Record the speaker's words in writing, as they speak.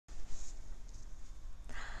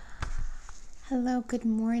Hello, good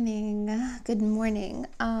morning,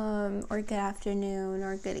 or good afternoon,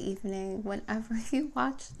 or good evening, whenever you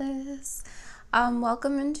watch this.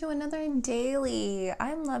 Welcome into another daily.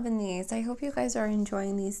 I'm loving these. I hope you guys are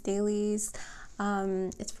enjoying these dailies.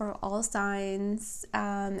 It's for all signs.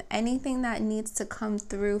 Anything that needs to come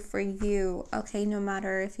through for you, okay, no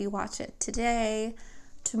matter if you watch it today,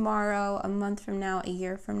 tomorrow, a month from now, a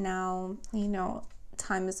year from now,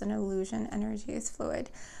 time is an illusion, energy is fluid.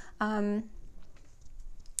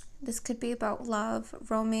 This could be about love,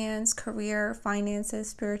 romance, career,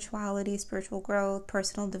 finances, spirituality, spiritual growth,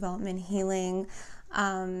 personal development, healing.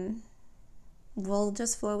 We'll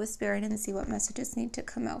just flow with spirit and see what messages need to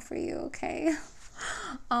come out for you, okay?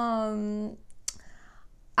 I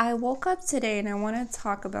woke up today and I want to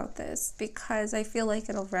talk about this because I feel like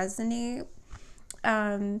it'll resonate.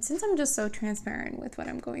 Since I'm just so transparent with what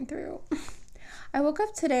I'm going through. I woke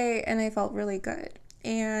up today and I felt really good.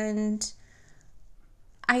 And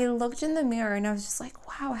I looked in the mirror and I was just like,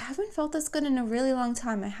 wow, I haven't felt this good in a really long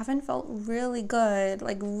time. I haven't felt really good,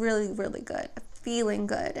 like really, really good, feeling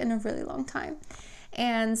good in a really long time.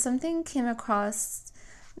 And something came across,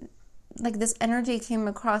 like this energy came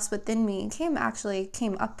across within me, came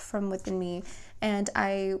up from within me. And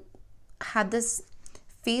I had this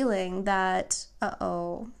feeling that,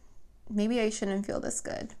 maybe I shouldn't feel this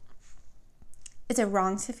good. Is it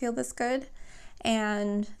wrong to feel this good?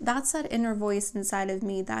 And that's that inner voice inside of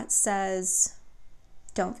me that says,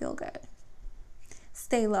 don't feel good.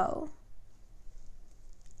 Stay low.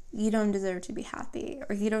 You don't deserve to be happy,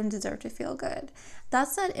 or you don't deserve to feel good.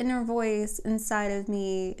 That's that inner voice inside of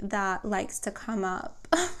me that likes to come up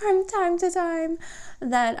from time to time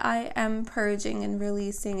that I am purging and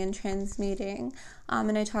releasing and transmuting.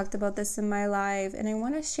 And I talked about this in my live, and I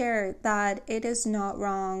want to share that it is not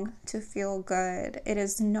wrong to feel good. It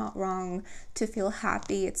is not wrong to feel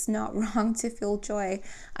happy. It's not wrong to feel joy.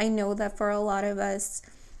 I know that for a lot of us,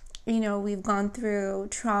 we've gone through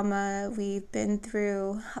trauma, we've been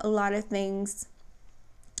through a lot of things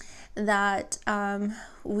that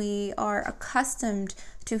we are accustomed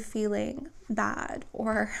to feeling bad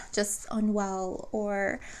or just unwell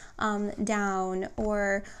or down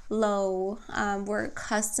or low. We're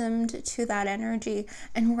accustomed to that energy,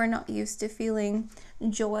 and we're not used to feeling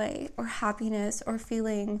joy or happiness or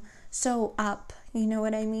feeling so up, you know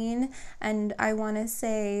what I mean? And I want to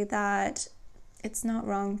say that it's not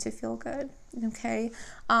wrong to feel good, okay?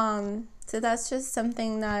 So that's just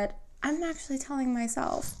something that I'm actually telling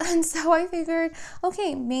myself. And so I figured,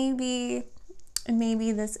 okay, maybe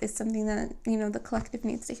this is something that, the collective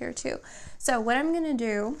needs to hear too. So what I'm going to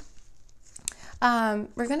do,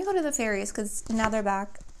 we're going to go to the fairies because now they're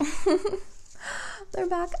back. They're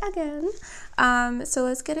back again. So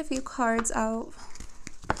let's get a few cards out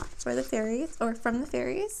for the fairies, or from the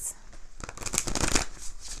fairies.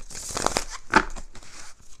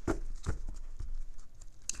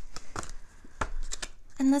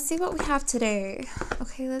 And let's see what we have today.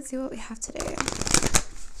 Okay, let's see what we have today.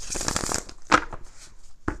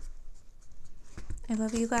 I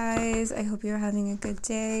love you guys. I hope you're having a good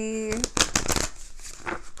day.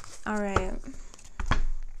 All right.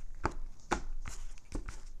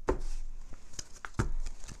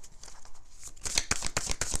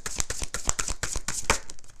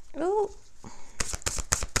 Oh.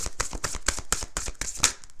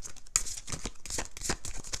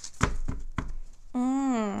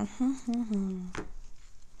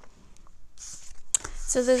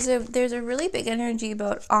 So there's a really big energy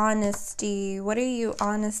about honesty. What are you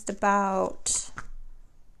honest about?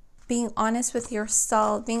 Being honest with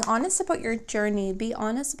yourself, being honest about your journey, be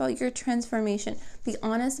honest about your transformation, be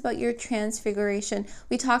honest about your transfiguration.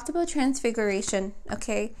 We talked about transfiguration,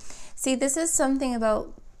 okay? See, this is something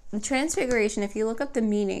about transfiguration. If you look up the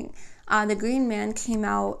meaning, the Green Man came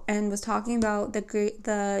out and was talking about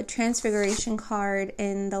the transfiguration card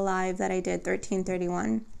in the live that I did,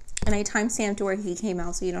 1331. And I timestamped where he came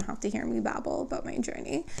out so you don't have to hear me babble about my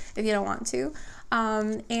journey if you don't want to.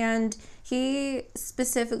 And he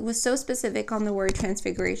was so specific on the word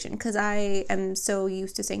transfiguration because I am so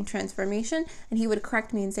used to saying transformation, and he would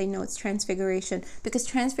correct me and say, no, it's transfiguration, because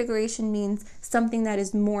transfiguration means something that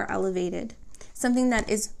is more elevated, something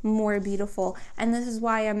that is more beautiful. And this is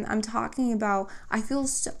why I'm talking about, I feel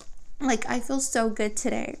so good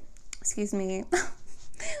today. Excuse me.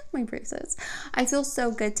 My braces. I feel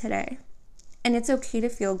so good today. And it's okay to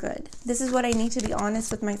feel good. This is what I need to be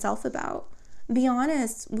honest with myself about. Be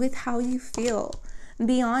honest with how you feel.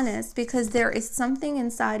 Be honest, because there is something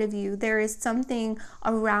inside of you. There is something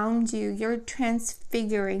around you. You're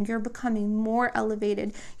transfiguring. You're becoming more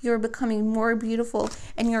elevated. You're becoming more beautiful.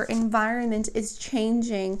 And your environment is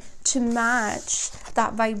changing to match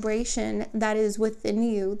that vibration that is within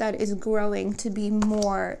you, that is growing to be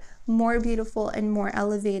more beautiful and more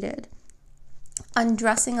elevated.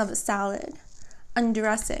 Undressing of a salad.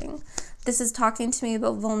 Undressing. This is talking to me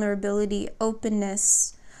about vulnerability,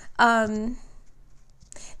 openness.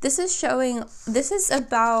 This is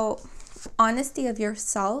about honesty of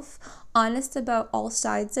yourself, honest about all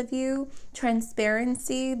sides of you,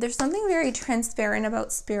 transparency. There's something very transparent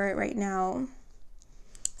about spirit right now.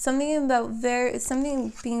 Something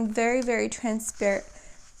being very, very transparent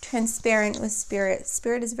with spirit.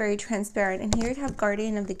 Spirit is very transparent. And here you have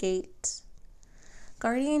guardian of the gate.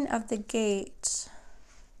 Guardian of the gate.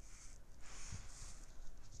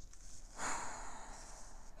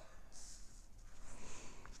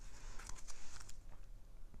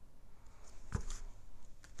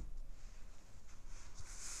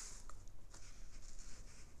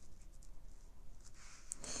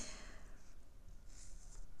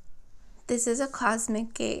 This is a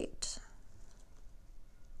cosmic gate.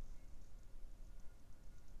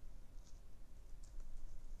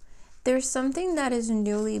 There's something that is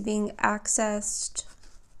newly being accessed.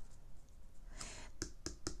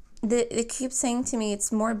 It keeps saying to me,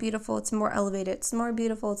 it's more beautiful, it's more elevated, it's more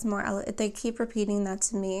beautiful, it's more elevated. They keep repeating that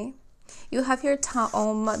to me. You have here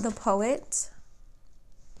Ta'om, the poet.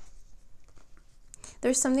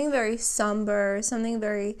 There's something very somber, something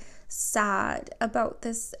very sad about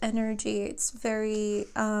this energy. It's very,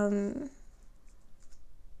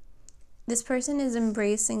 this person is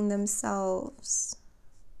embracing themselves.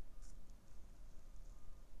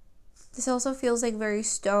 This also feels like very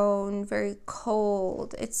stone, very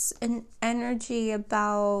cold. It's an energy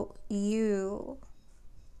about you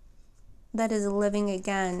that is living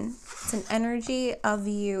again. It's an energy of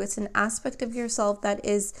you. It's an aspect of yourself that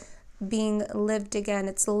is being lived again.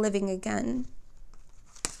 It's living again.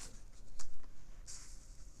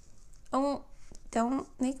 Oh, don't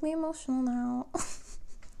make me emotional now.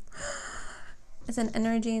 It's an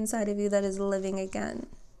energy inside of you that is living again.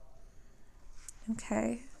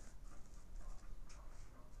 Okay.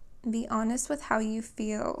 Be honest with how you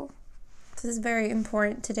feel. This is very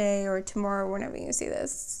important today or tomorrow, whenever you see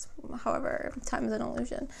this. However, time is an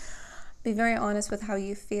illusion. Be very honest with how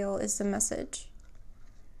you feel is the message.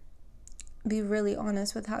 Be really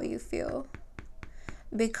honest with how you feel.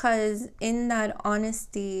 Because in that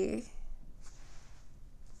honesty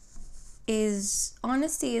is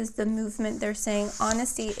the movement. They're saying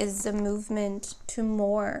honesty is the movement to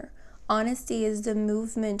more. Honesty is the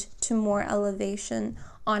movement to more elevation.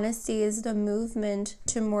 Honesty is the movement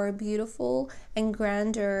to more beautiful and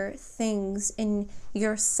grander things in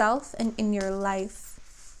yourself and in your life.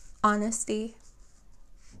 Honesty.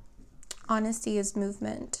 Honesty is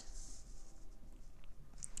movement.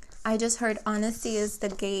 I just heard honesty is the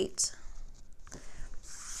gate.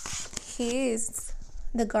 He's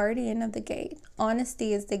the guardian of the gate.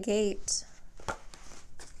 Honesty is the gate.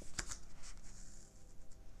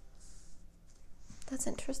 That's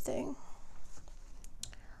interesting.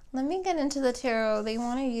 Let me get into the tarot. They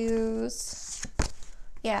want to use...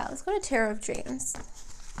 Yeah, let's go to Tarot of Dreams.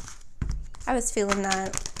 I was feeling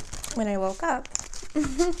that when I woke up.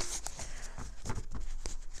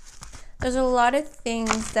 There's a lot of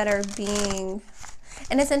things that are being...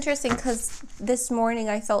 And it's interesting because this morning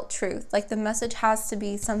I felt truth. Like the message has to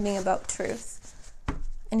be something about truth.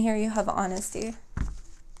 And here you have honesty.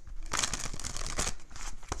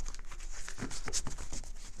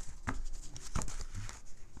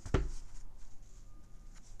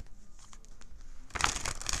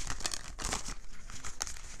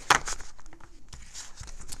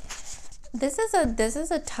 This is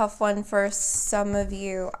a tough one for some of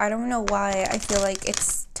you. I don't know why I feel like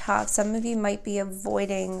it's tough. Some of you might be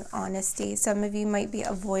avoiding honesty. Some of you might be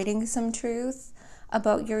avoiding some truth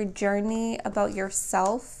about your journey, about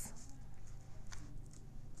yourself.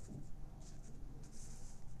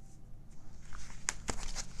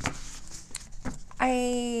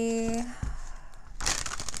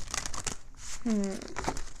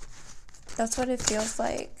 That's what it feels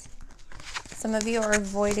like. Some of you are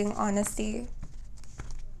avoiding honesty.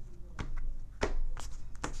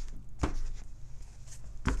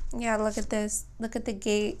 Yeah, look at this. Look at the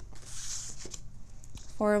gate.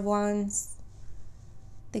 Four of Wands.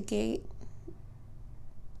 The gate.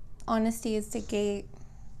 Honesty is the gate.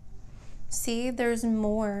 See, there's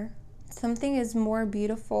more. Something is more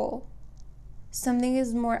beautiful. Something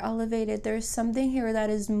is more elevated. There's something here that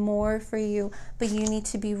is more for you, but you need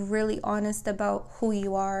to be really honest about who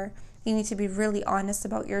you are. You need to be really honest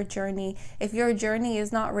about your journey. If your journey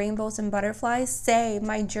is not rainbows and butterflies, say,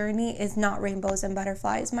 my journey is not rainbows and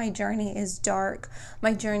butterflies. My journey is dark.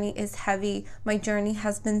 My journey is heavy. My journey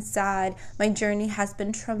has been sad. My journey has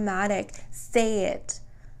been traumatic. Say it.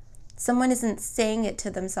 Someone isn't saying it to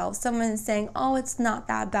themselves. Someone is saying, oh, it's not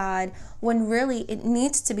that bad, when really it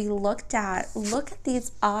needs to be looked at. Look at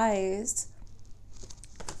these eyes.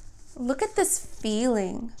 Look at this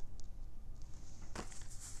feeling.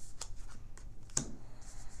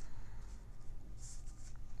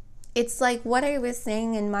 It's like what I was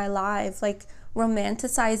saying in my live, like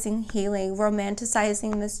romanticizing healing,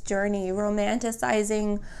 romanticizing this journey,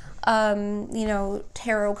 romanticizing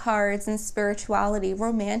tarot cards and spirituality,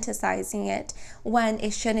 romanticizing it when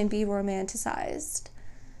it shouldn't be romanticized.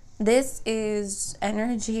 This is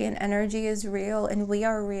energy, and energy is real, and we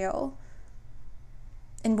are real.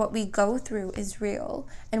 And what we go through is real.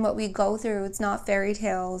 And what we go through, it's not fairy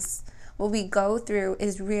tales. What we go through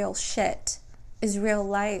is real shit, is real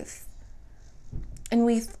life. And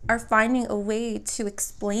we are finding a way to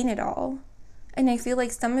explain it all. And I feel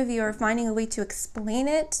like some of you are finding a way to explain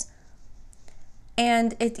it,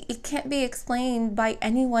 and it can't be explained by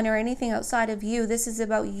anyone or anything outside of you. This is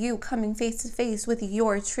about you coming face to face with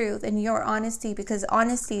your truth and your honesty, because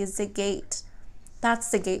honesty is the gate.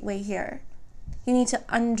 That's the gateway here. You need to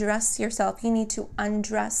undress yourself. You need to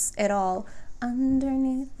undress it all.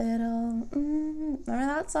 Underneath it all. Remember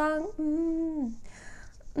that song?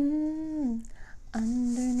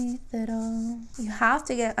 Underneath it all. You have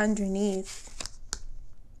to get underneath.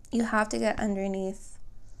 You have to get underneath.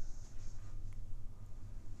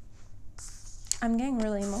 I'm getting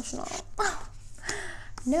really emotional.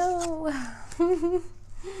 No.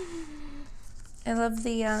 I love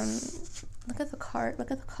the look at the card. Look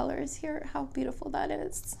at the colors here. How beautiful that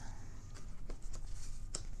is.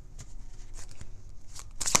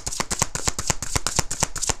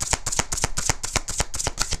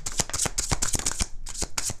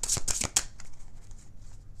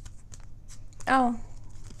 Oh,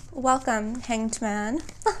 welcome, Hanged Man.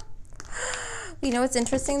 You know what's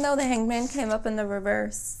interesting though? The Hanged Man came up in the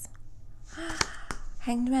reverse.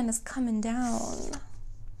 Hanged Man is coming down.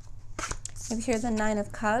 Maybe here's the Nine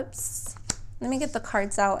of Cups. Let me get the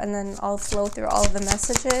cards out and then I'll flow through all of the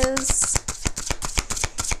messages.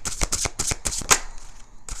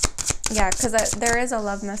 Yeah, because there is a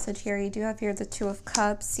love message here. You do have here the Two of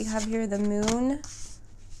Cups. You have here the Moon.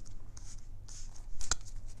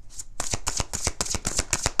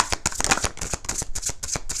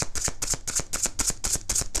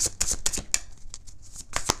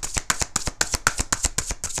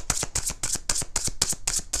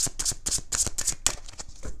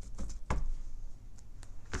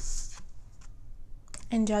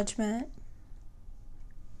 And Judgment.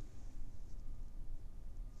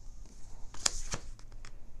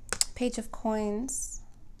 Page of Coins.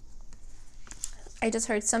 I just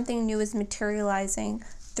heard something new is materializing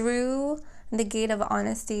through the gate of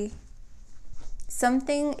honesty.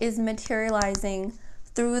 Something is materializing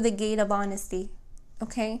through the gate of honesty.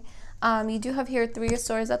 Okay? You do have here Three of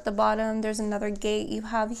Swords at the bottom. There's another gate. You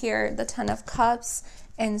have here the Ten of Cups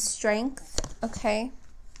and Strength. Okay?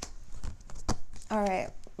 All right,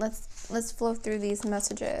 let's flow through these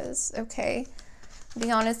messages, okay?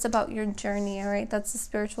 Be honest about your journey, all right? That's the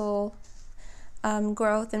spiritual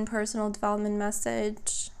growth and personal development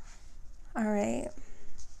message. All right.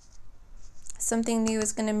 Something new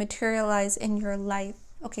is going to materialize in your life,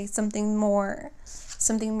 okay? Something more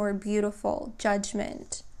beautiful,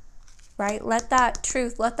 Judgment, right? Let that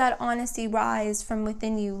truth, let that honesty rise from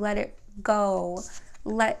within you. Let it go.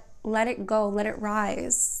 Let it go. Let it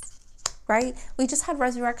rise. Right? We just had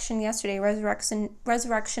Resurrection yesterday.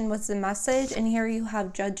 Resurrection was the message, and here you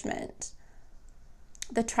have Judgment.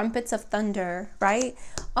 The Trumpets of Thunder, right?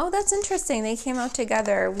 Oh, that's interesting. They came out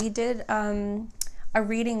together. We did a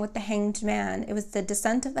reading with the Hanged Man. It was the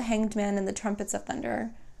Descent of the Hanged Man and the Trumpets of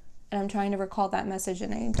Thunder. And I'm trying to recall that message,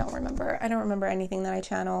 and I don't remember. I don't remember anything that I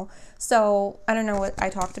channel. So I don't know what I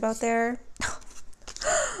talked about there.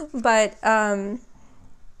 But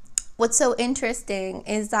what's so interesting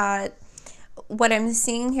is that what I'm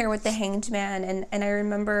seeing here with the Hanged Man, and I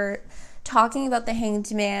remember talking about the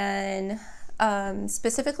Hanged Man,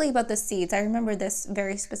 specifically about the seeds. I remember this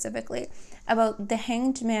very specifically, about the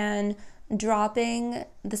Hanged Man dropping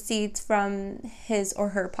the seeds from his or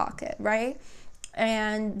her pocket, right?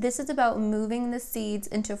 And this is about moving the seeds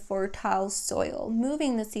into fertile soil,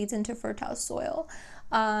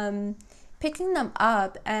 picking them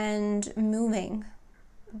up and moving,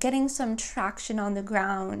 getting some traction on the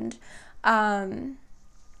ground.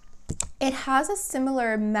 It has a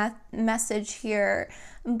similar message here,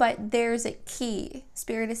 but there's a key.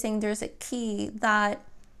 Spirit is saying there's a key that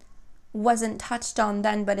wasn't touched on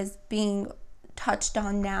then, but is being touched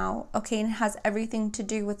on now. Okay, and it has everything to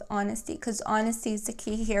do with honesty, because honesty is the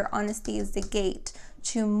key here. Honesty is the gate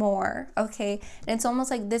to more. Okay, and it's almost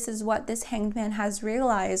like this is what this hanged man has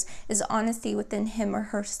realized, is honesty within him or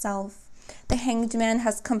herself. The hanged man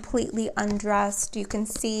has completely undressed. You can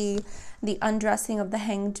see the undressing of the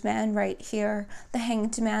hanged man right here. The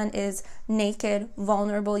hanged man is naked,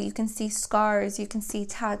 vulnerable. You can see scars. You can see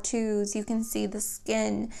tattoos. You can see the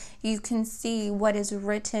skin. You can see what is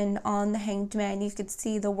written on the hanged man. You could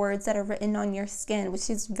see the words that are written on your skin, which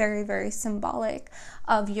is very, very symbolic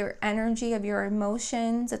of your energy, of your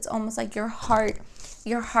emotions. It's almost like your heart.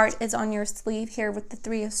 Your heart is on your sleeve here with the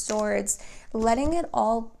Three of Swords, letting it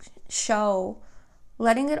all show,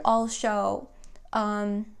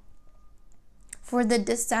 for the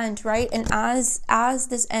descent, right? And as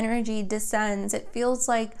this energy descends, it feels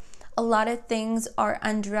like a lot of things are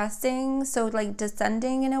undressing, so like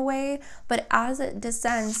descending in a way, but as it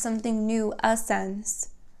descends, something new ascends,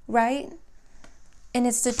 right? And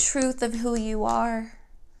it's the truth of who you are.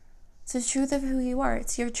 It's the truth of who you are.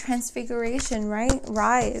 It's your transfiguration, right?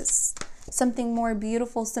 Rise. Something more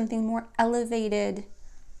beautiful, something more elevated,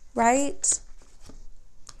 right?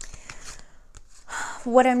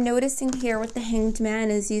 What I'm noticing here with the hanged man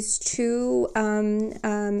is these two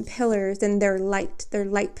pillars, and they're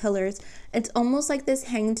light pillars. It's almost like this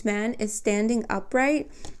hanged man is standing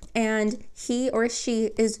upright, and he or she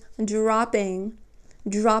is dropping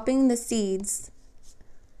the seeds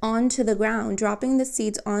onto the ground,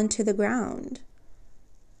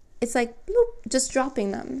 It's like, bloop, just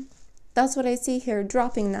dropping them. That's what I see here,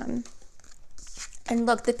 dropping them. And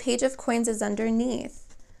look, the Page of Coins is underneath.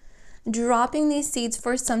 Dropping these seeds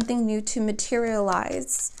for something new to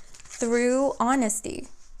materialize through honesty.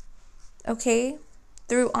 Okay?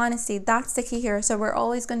 Through honesty. That's the key here. So we're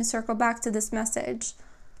always going to circle back to this message.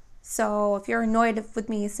 So if you're annoyed with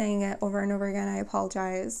me saying it over and over again, I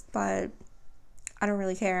apologize. But I don't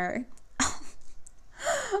really care.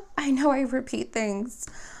 I know I repeat things.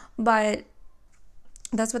 But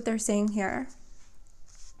that's what they're saying here.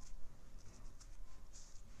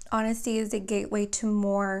 Honesty is a gateway to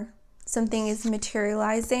more. Something is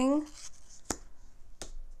materializing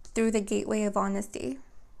through the gateway of honesty.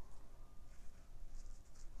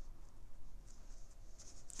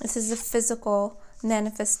 This is a physical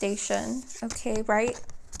manifestation, okay, right?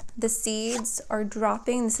 The seeds are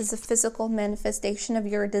dropping. This is a physical manifestation of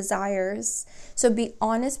your desires. So be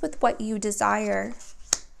honest with what you desire.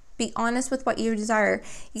 Be honest with what you desire.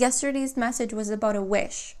 Yesterday's message was about a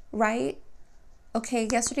wish, right? Okay,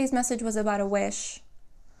 yesterday's message was about a wish.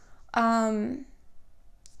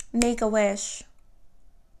 Make a wish.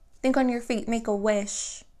 Think on your feet, make a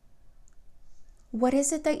wish. What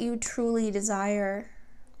is it that you truly desire?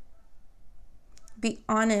 Be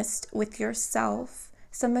honest with yourself.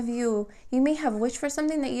 Some of you may have wished for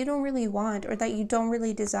something that you don't really want or that you don't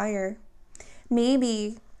really desire.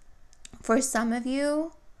 Maybe for some of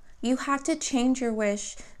you, you had to change your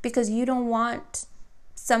wish because you don't want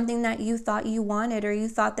something that you thought you wanted or you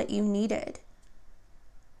thought that you needed.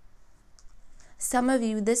 Some of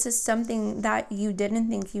you, this is something that you didn't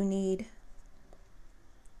think you need.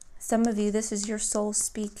 Some of you, this is your soul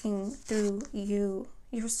speaking through you.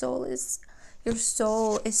 Your soul is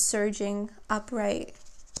surging upright.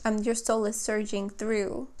 Your soul is surging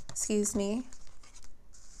through. Excuse me.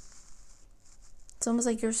 It's almost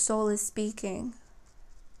like your soul is speaking.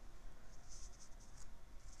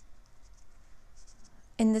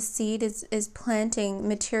 And the seed is planting,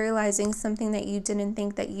 materializing something that you didn't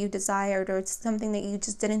think that you desired, or something that you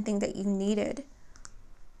just didn't think that you needed.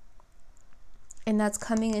 And that's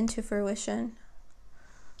coming into fruition.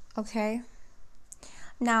 Okay?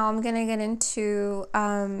 Now I'm going to get into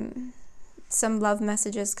some love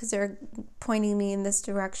messages because they're pointing me in this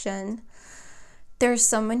direction. There's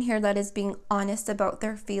someone here that is being honest about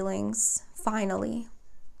their feelings, finally.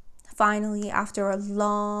 Finally, after a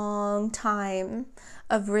long time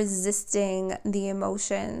of resisting the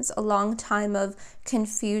emotions, a long time of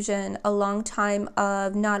confusion, a long time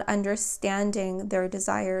of not understanding their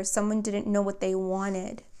desires. Someone didn't know what they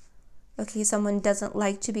wanted. Okay, someone doesn't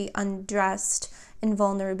like to be undressed in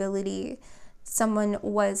vulnerability. Someone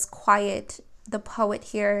was quiet. The poet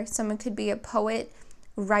here, someone could be a poet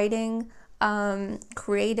writing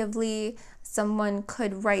creatively. Someone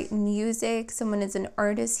could write music. Someone is an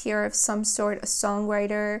artist here of some sort, a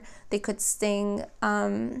songwriter. They could sing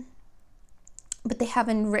but they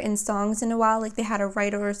haven't written songs in a while. Like they had a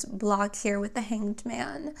writer's block here with the Hanged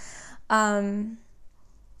Man.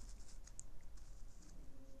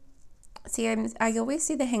 See, I always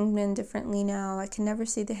see the Hanged Man differently now. I can never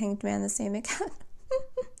see the Hanged Man the same again.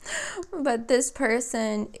 But this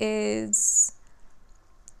person is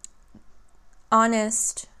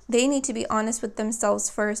honest. They need to be honest with themselves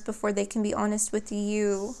first before they can be honest with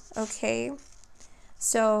you, okay?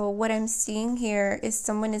 So what I'm seeing here is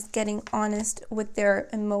someone is getting honest with their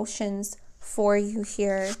emotions for you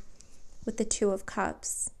here with the Two of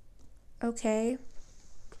Cups, okay?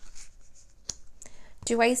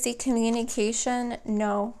 Do I see communication?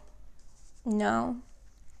 No. No.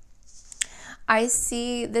 I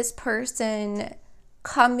see this person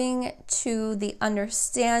coming to the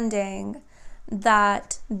understanding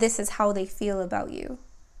that this is how they feel about you.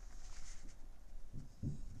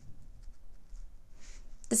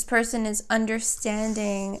 This person is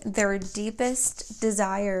understanding their deepest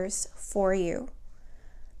desires for you.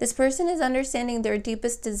 This person is understanding their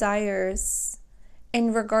deepest desires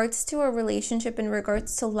in regards to a relationship, in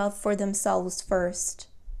regards to love for themselves first.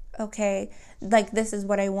 Okay? Like, this is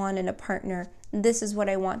what I want in a partner. This is what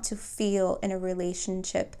I want to feel in a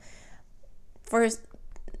relationship. First,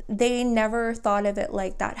 they never thought of it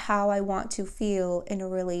like that, how I want to feel in a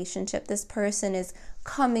relationship. This person is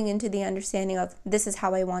coming into the understanding of this is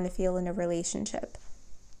how I want to feel in a relationship.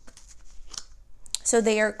 So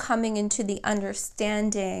they are coming into the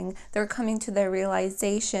understanding, they're coming to the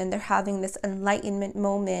realization, they're having this enlightenment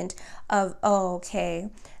moment of, oh, okay,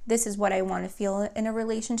 this is what I want to feel in a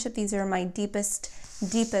relationship. These are my deepest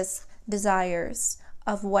desires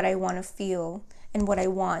of what I want to feel and what I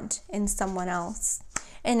want in someone else.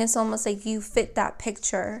 And it's almost like you fit that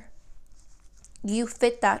picture. You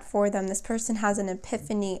fit that for them. This person has an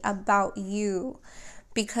epiphany about you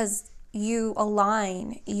because you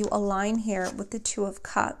align here with the Two of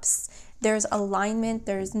Cups. There's alignment,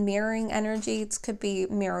 there's mirroring energy. It could be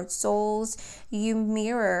mirrored souls. You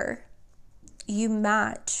mirror, you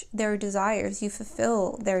match their desires, you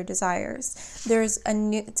fulfill their desires. There's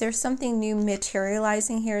something new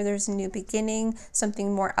materializing here. There's a new beginning,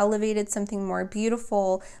 something more elevated, something more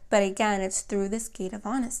beautiful. But again, it's through this gate of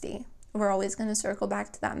honesty. We're always going to circle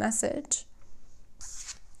back to that message.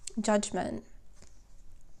 Judgment.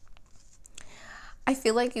 I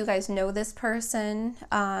feel like you guys know this person.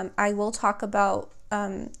 I will talk about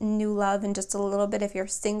new love in just a little bit if you're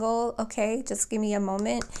single, okay? Just give me a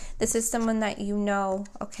moment. This is someone that you know,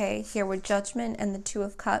 okay? Here with Judgment and the Two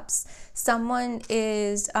of Cups. Someone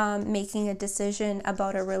is making a decision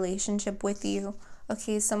about a relationship with you,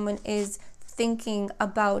 okay? Someone is thinking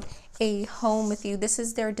about a home with you. This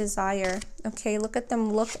is their desire, okay? Look at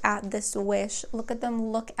them look at this wish. Look at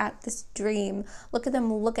them look at this dream. Look at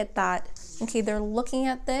them look at that, okay? They're looking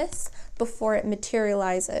at this before it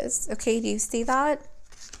materializes, okay? Do you see that?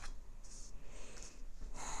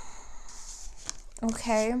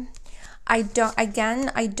 Okay. I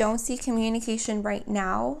don't see communication right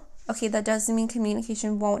now. Okay, that doesn't mean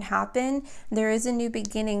communication won't happen. There is a new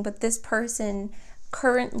beginning, but this person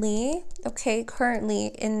currently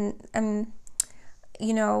in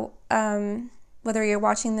whether you're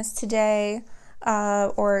watching this today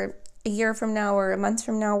or a year from now or a month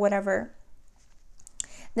from now, whatever,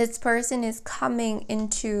 this person is coming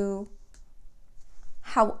into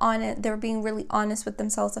how honest they're being, really honest with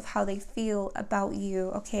themselves of how they feel about you,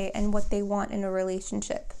 okay, and what they want in a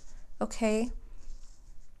relationship, okay?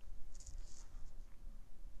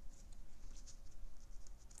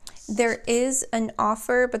 There is an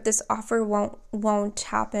offer, but this offer won't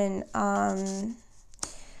happen. I'm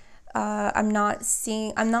not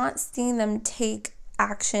seeing them take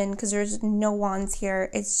action because there's no wands here.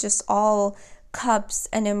 It's just all cups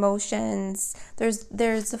and emotions. There's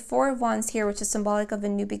the Four of Wands here, which is symbolic of a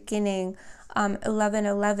new beginning.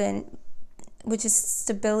 1111, which is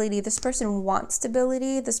stability. This person wants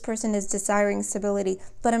stability. This person is desiring stability,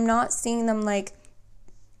 but I'm not seeing them like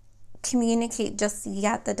communicate just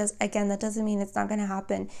yet. That doesn't mean it's not going to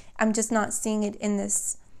happen. I'm just not seeing it in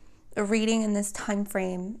this reading in this time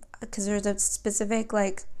frame because there's a specific,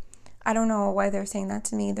 like, I don't know why they're saying that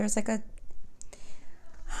to me. There's like I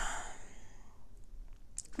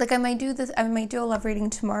might do a love reading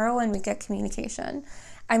tomorrow and we get communication.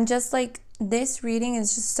 I'm just like, this reading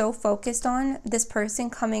is just so focused on this person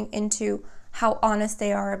coming into how honest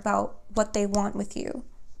they are about what they want with you,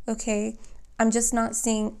 okay? I'm just not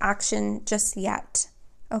seeing action just yet,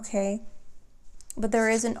 okay? But there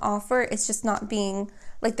is an offer. It's just not being,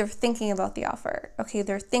 like, they're thinking about the offer, okay?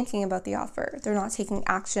 They're thinking about the offer. They're not taking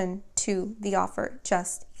action to the offer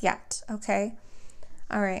just yet, okay?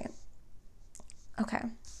 All right. Okay.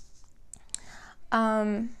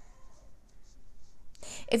 If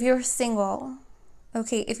you're single,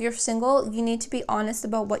 okay, if you're single, you need to be honest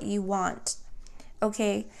about what you want.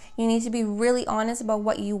 Okay, you need to be really honest about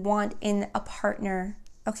what you want in a partner.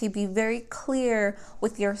 Okay, be very clear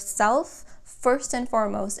with yourself first and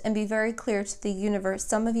foremost, and be very clear to the universe.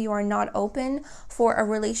 Some of you are not open for a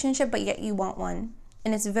relationship, but yet you want one,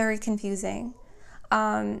 and it's very confusing.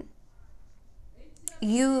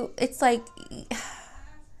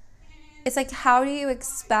 It's like how do you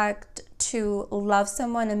expect to love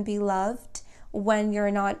someone and be loved when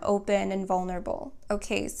you're not open and vulnerable?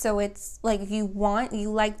 Okay, so it's like you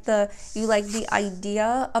like the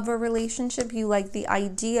idea of a relationship, you like the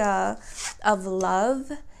idea of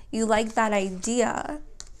love, you like that idea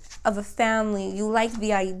of a family, you like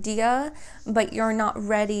the idea, but you're not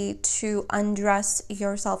ready to undress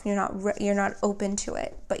yourself. You're not open to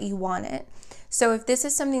it, but you want it. So if this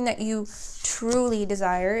is something that you truly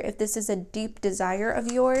desire, if this is a deep desire of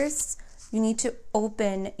yours, you need to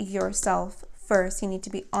open yourself first. You need to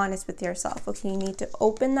be honest with yourself. Okay, you need to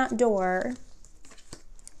open that door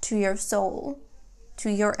to your soul, to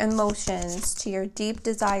your emotions, to your deep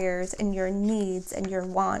desires and your needs and your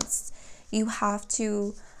wants. You have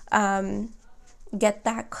to get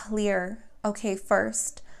that clear, okay,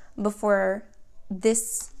 first, before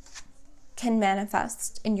this can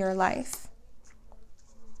manifest in your life.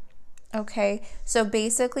 Okay, so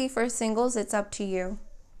basically for singles, it's up to you.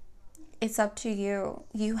 It's up to you.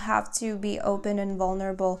 You have to be open and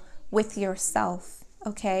vulnerable with yourself,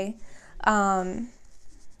 okay? I'm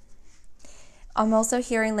also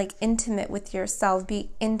hearing like intimate with yourself.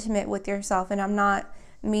 Be intimate with yourself, and I'm not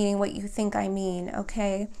meaning what you think I mean,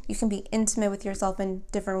 okay? You can be intimate with yourself in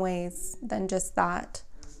different ways than just that,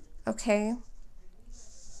 okay?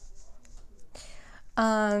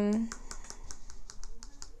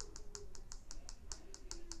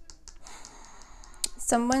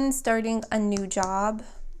 Someone starting a new job.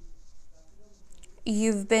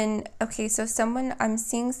 I'm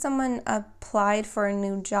seeing someone applied for a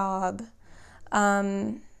new job.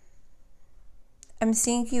 I'm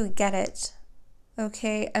seeing you get it.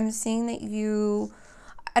 Okay, I'm seeing that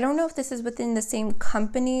I don't know if this is within the same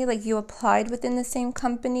company, like you applied within the same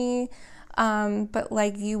company, but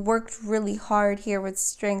like you worked really hard here with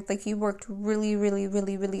strength. Like you worked really, really,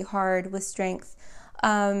 really, really hard with strength,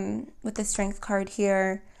 with the strength card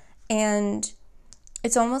here. And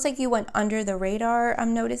it's almost like you went under the radar.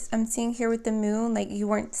 I'm seeing here with the moon, like you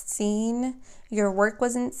weren't seen, your work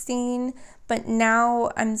wasn't seen, but now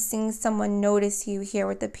I'm seeing someone notice you here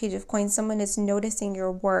with the Page of Coins. Someone is noticing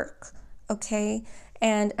your work, okay?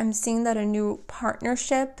 And I'm seeing that a new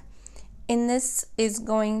partnership in this is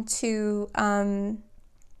going to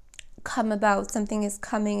come about. Something is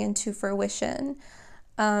coming into fruition.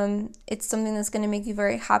 It's something that's going to make you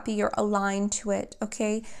very happy. You're aligned to it,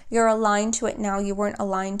 okay? You're aligned to it now. You weren't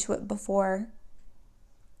aligned to it before.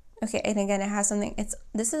 Okay, and again, it has something.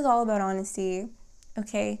 This is all about honesty,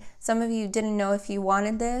 okay? Some of you didn't know if you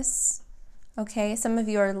wanted this, okay? Some of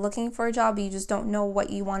you are looking for a job, but you just don't know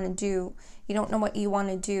what you want to do. You don't know what you want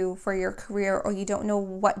to do for your career, or you don't know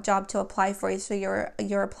what job to apply for. So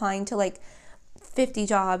you're applying to like 50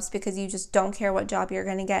 jobs because you just don't care what job you're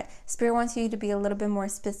going to get. Spirit wants you to be a little bit more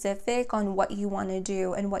specific on what you want to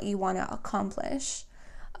do and what you want to accomplish.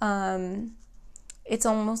 It's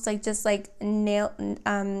almost like just like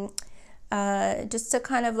just to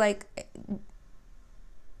kind of like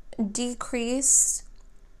decrease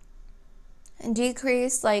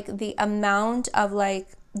like the amount of like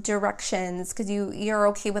directions, because you're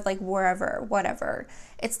okay with like wherever, whatever.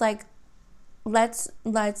 It's like let's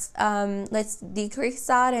decrease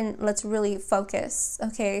that and let's really focus,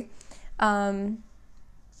 okay?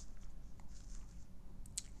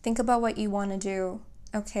 Think about what you want to do,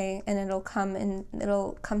 okay? And it'll come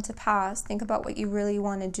to pass. Think about what you really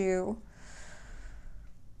want to do.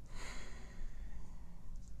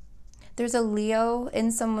 There's a Leo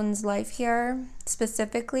in someone's life here.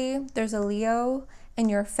 Specifically, there's a Leo in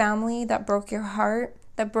your family that broke your heart,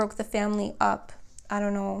 that broke the family up. I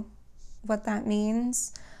don't know what that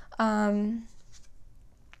means.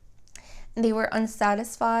 They were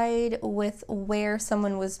unsatisfied with where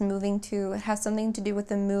someone was moving to. It has something to do with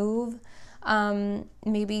the move.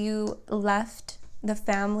 Maybe you left the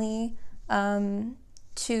family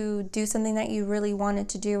to do something that you really wanted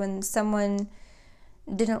to do, and someone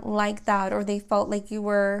didn't like that, or they felt like you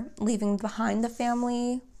were leaving behind the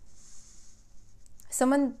family.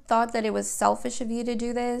 Someone thought that it was selfish of you to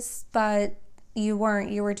do this, but you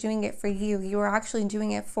weren't. You were doing it for you. You were actually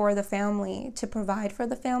doing it for the family, to provide for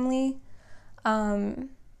the family. For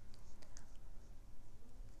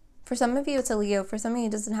For some of you, it's a Leo. For some of you,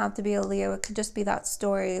 it doesn't have to be a Leo. It could just be that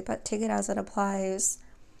story, but take it as it applies.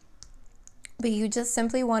 But you just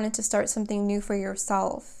simply wanted to start something new for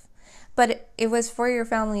yourself. But it was for your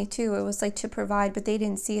family too. It was like to provide, but they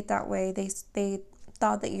didn't see it that way. They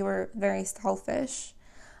thought that you were very selfish.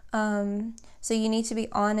 So you need to be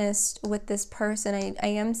honest with this person. I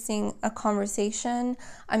am seeing a conversation.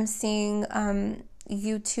 I'm seeing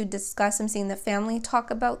you two discuss. I'm seeing the family talk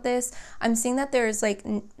about this. I'm seeing that there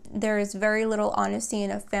is very little honesty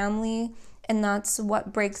in a family, and that's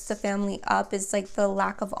what breaks the family up, is like the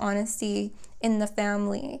lack of honesty in the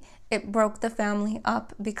family. It broke the family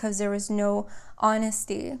up because there was no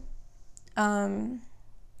honesty. Yeah,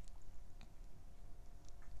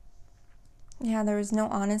 there was no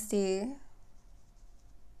honesty.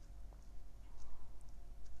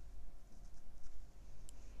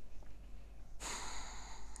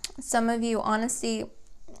 Some of you, honesty,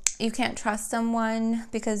 you can't trust someone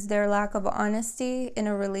because their lack of honesty in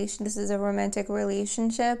a relation. This is a romantic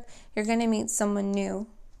relationship. You're going to meet someone new,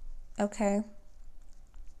 okay?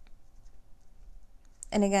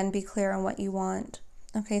 And again, be clear on what you want,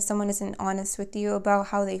 okay? Someone isn't honest with you about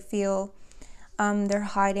how they feel. They're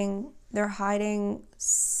hiding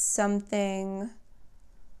something.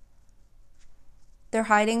 They're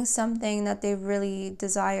hiding something that they really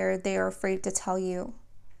desire. They are afraid to tell you.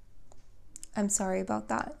 I'm sorry about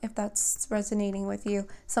that, if that's resonating with you.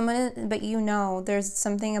 But you know, there's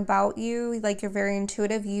something about you, like you're very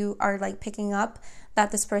intuitive. You are like picking up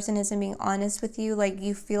that this person isn't being honest with you. Like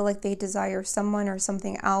you feel like they desire someone or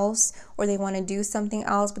something else, or they want to do something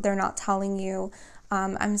else, but they're not telling you.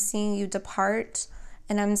 I'm seeing you depart,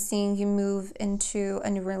 and I'm seeing you move into a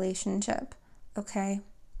new relationship, okay?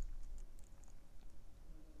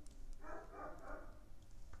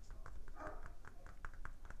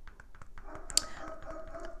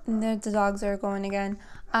 The dogs are going again.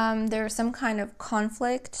 There's some kind of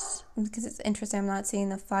conflict, because it's interesting. I'm not seeing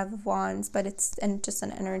the Five of Wands, but it's just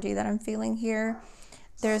an energy that I'm feeling here.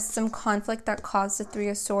 There's some conflict that caused the Three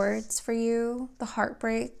of Swords for you, the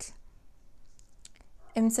heartbreak.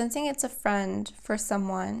 I'm sensing it's a friend for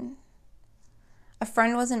someone. A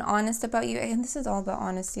friend wasn't honest about you, and this is all about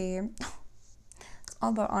honesty. It's all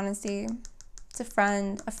about honesty. It's a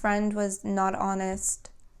friend. A friend was not honest.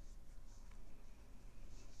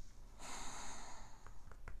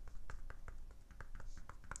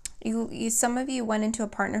 Some of you went into a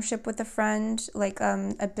partnership with a friend, like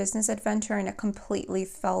a business adventure, and it completely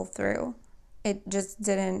fell through. It just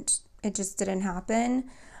didn't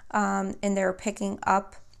happen. And they're picking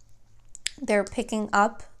up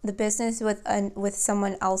the business with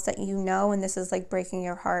someone else that you know, and this is like breaking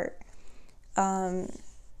your heart.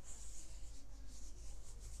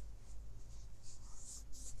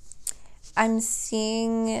 I'm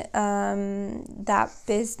seeing that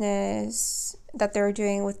business that they're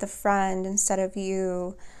doing with the friend instead of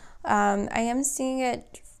you. I am seeing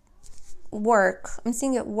it work. I'm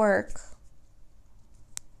seeing it work.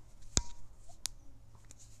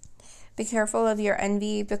 Be careful of your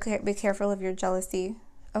envy. Be careful of your jealousy.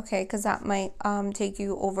 Okay, because that might take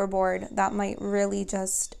you overboard. That might really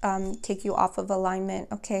just take you off of alignment.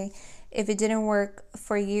 Okay, if it didn't work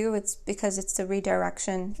for you, it's because it's the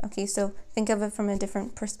redirection. Okay, so think of it from a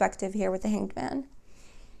different perspective here with the Hanged Man.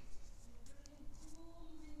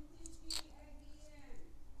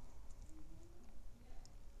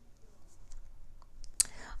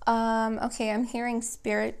 Okay, I'm hearing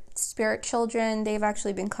spirit children. They've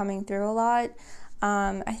actually been coming through a lot.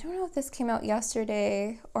 I don't know if this came out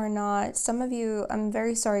yesterday or not. Some of you, I'm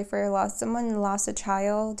very sorry for your loss. Someone lost a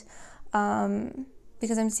child.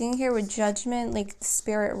 Because I'm seeing here with Judgment, like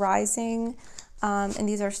spirit rising. And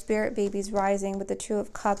these are spirit babies rising with the Two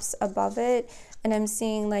of Cups above it. And I'm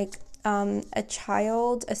seeing like a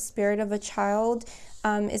child, a spirit of a child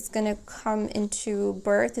is going to come into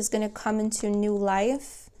birth, is going to come into new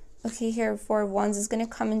life. Okay, here, Four of Wands is going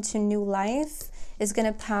to come into new life, is going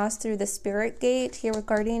to pass through the spirit gate, here with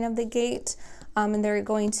Guardian of the Gate, and they're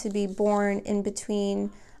going to be born in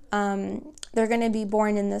between, they're going to be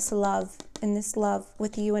born in this love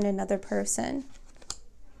with you and another person.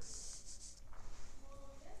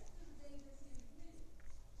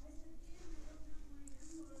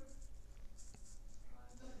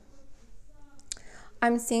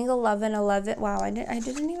 I'm seeing 1111. Wow, I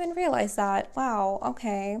didn't even realize that. Wow,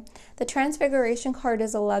 okay. The Transfiguration card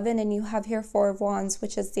is 11, and you have here Four of Wands,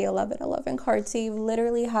 which is the 1111 card. So you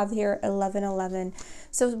literally have here 1111.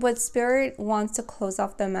 So what Spirit wants to close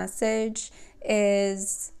off the message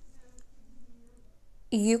is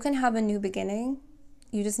you can have a new beginning.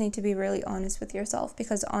 You just need to be really honest with yourself,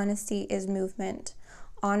 because honesty is movement.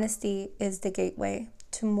 Honesty is the gateway.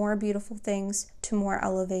 to more beautiful things, to more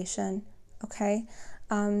elevation. Okay?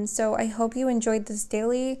 So I hope you enjoyed this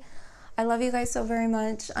daily. I love you guys so very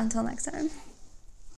much. Until next time.